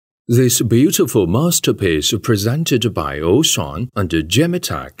This beautiful masterpiece presented by Osun and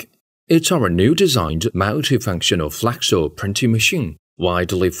Gemitech. It's our new designed multifunctional flexo printing machine,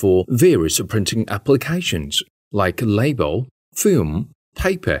 widely for various printing applications like label, film,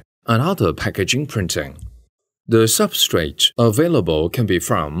 paper, and other packaging printing. The substrate available can be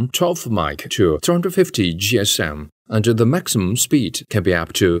from 12 mic to 350 GSM, and the maximum speed can be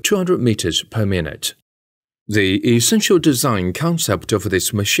up to 200 meters per minute. The essential design concept of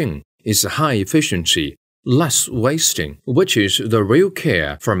this machine is high efficiency, less wasting, which is the real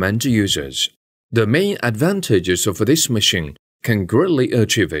care from end users. The main advantages of this machine can greatly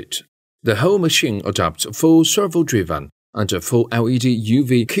achieve it. The whole machine adopts full servo-driven and a full LED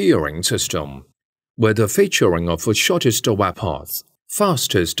UV curing system, with the featuring of shortest web path,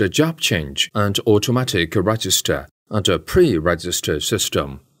 fastest job change, and automatic register and a pre-register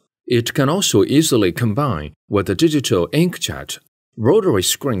system. It can also easily combine with the digital inkjet, rotary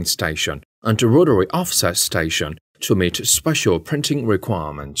screen station, and rotary offset station to meet special printing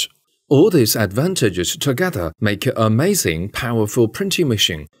requirements. All these advantages together make an amazing, powerful printing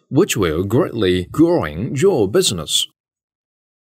machine which will greatly grow your business.